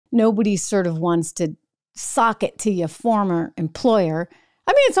nobody sort of wants to sock it to your former employer.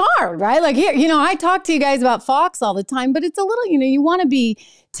 I mean, it's hard, right? Like here, I talk to you guys about Fox all the time, but it's a little, you want to be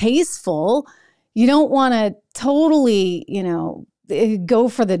tasteful. You don't want to totally, go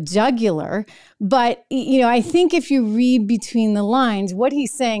for the jugular. But, I think if you read between the lines, what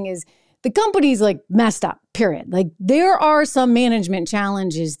he's saying is the company's like messed up, period. Like there are some management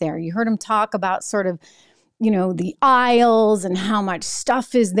challenges there. You heard him talk about sort of, the aisles and how much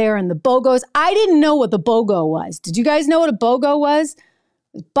stuff is there and the BOGOs. I didn't know what the BOGO was. Did you guys know what a BOGO was?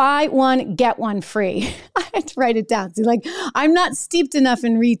 Buy one, get one free. I had to write it down. So I'm not steeped enough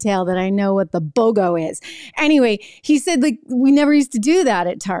in retail that I know what the BOGO is. Anyway, he said we never used to do that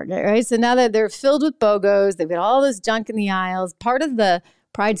at Target, right? So now that they're filled with BOGOs, they've got all this junk in the aisles. Part of the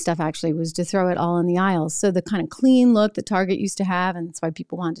Pride stuff actually was to throw it all in the aisles. So the kind of clean look that Target used to have, and that's why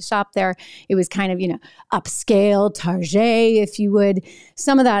people wanted to shop there. It was kind of, upscale, Target, if you would.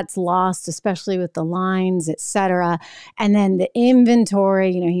 Some of that's lost, especially with the lines, et cetera. And then the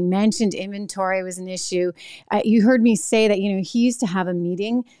inventory, he mentioned inventory was an issue. You heard me say that, he used to have a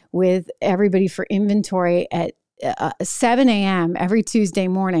meeting with everybody for inventory at 7 a.m. every Tuesday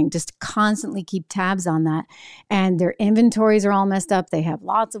morning, just to constantly keep tabs on that. And their inventories are all messed up. They have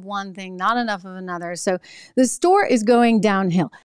lots of one thing, not enough of another. So the store is going downhill.